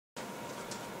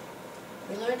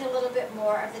We learned a little bit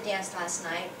more of the dance last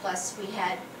night, plus we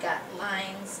had got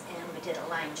lines and we did a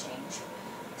line change.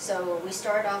 So we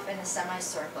started off in a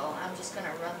semicircle. I'm just going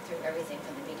to run through everything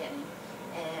from the beginning.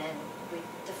 And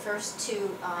the first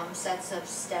two sets of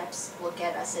steps will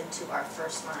get us into our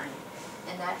first line.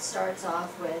 And that starts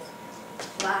off with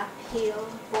flap, heel,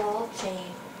 ball, chain.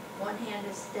 One hand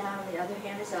is down, the other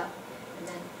hand is up. And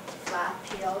then flap,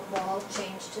 heel, ball,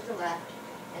 change to the left.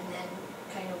 And then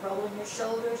kind of rolling your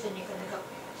shoulders, and you're going to go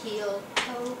heel,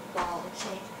 toe, ball,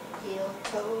 change, heel,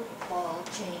 toe, ball,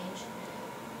 change.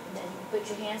 And then you put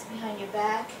your hands behind your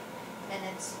back, and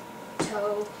it's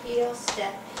toe, heel,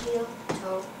 step, heel,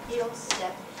 toe, heel,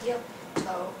 step, heel,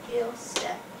 toe, heel,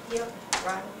 step, heel,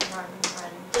 run, run,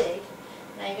 run, dig.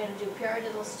 Now you're going to do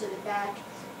paradiddles to the back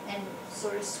and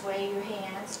sort of sway your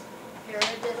hands.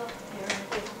 Paradiddle,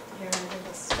 paradiddle,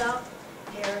 paradiddle, stomp,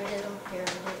 paradiddle,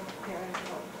 paradiddle,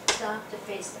 paradiddle, stomp to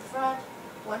face the front.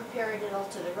 One paradiddle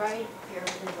to the right,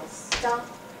 paradiddle, stomp,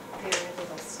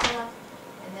 paradiddle, stomp.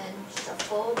 And then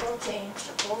shuffle, ball change,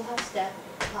 shuffle, half step,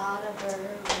 pas de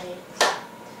bourrée, clap.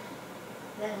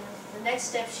 Then the next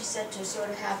step she said to sort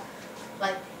of have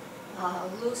like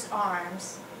loose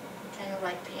arms, kind of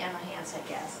like piano hands, I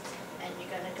guess. And you're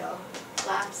going to go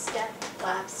flap, step,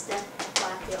 flap,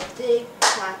 heel, dig,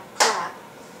 clap, clap.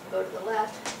 Go to the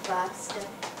left, flap, step,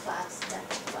 flap,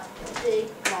 heel,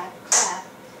 dig, clap, clap.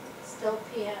 Still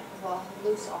piano, well,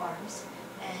 loose arms.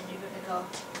 And you're going to go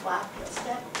flap, heel,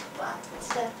 step, flap, heel,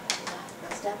 step, flap,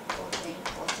 heel, step,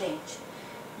 ball change.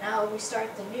 Now we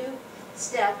start the new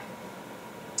step.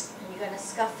 And you're going to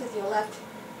scuff with your left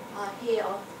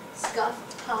heel,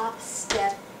 scuff, hop,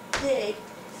 step, dig.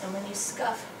 And when you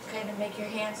scuff, kind of make your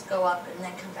hands go up and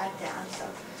then come back down. So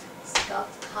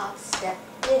scuff, hop, step,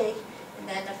 dig. And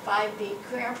then a 5-beat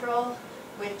cramp roll,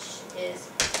 which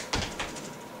is,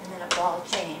 and then a ball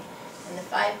chain. And the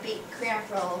 5-beat cramp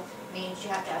roll means you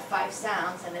have to have 5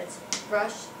 sounds, and it's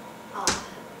brush,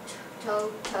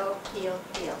 toe, toe, heel,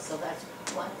 heel. So that's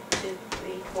 1, 2,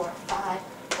 3, 4, 5,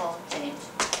 ball change,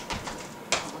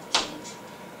 ball change.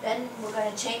 Then we're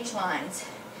going to change lines.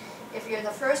 If you're in the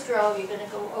first row, you're going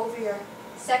to go over your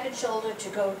second shoulder to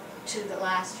go to the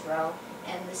last row,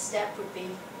 and the step would be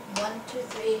 1, 2,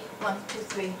 3, 1, 2,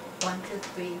 3, 1, 2,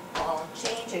 3, ball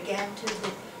change. Again to the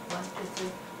 1, 2, 3,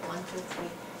 1, 2, 3,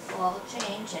 ball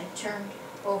change, and turn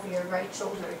over your right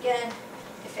shoulder again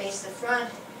to face the front.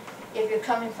 If you're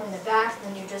coming from the back,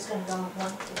 then you're just going to go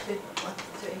 1, 2, 3, 1, 2,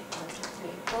 3, 1, 2, 3,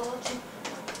 ball change,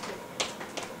 1, 2,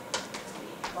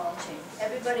 3, ball change.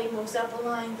 Everybody moves up a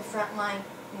line, the front line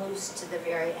moves to the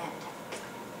very end.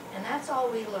 And that's all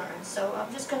we learned. So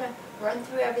I'm just going to run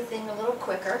through everything a little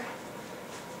quicker.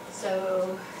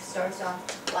 So starts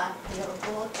off flap, heel,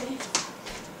 ball change,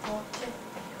 ball change.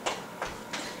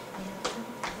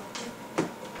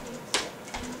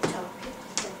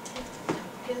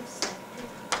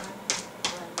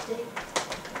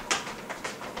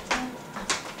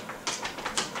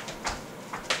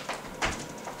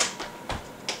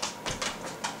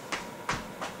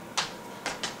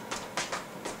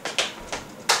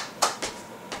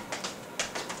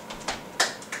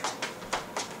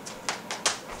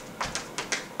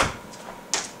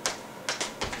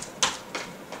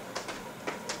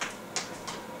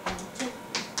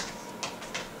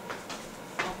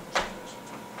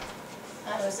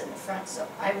 I was in the front, so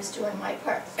I was doing my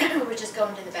part, which is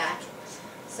going to the back.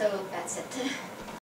 So that's it.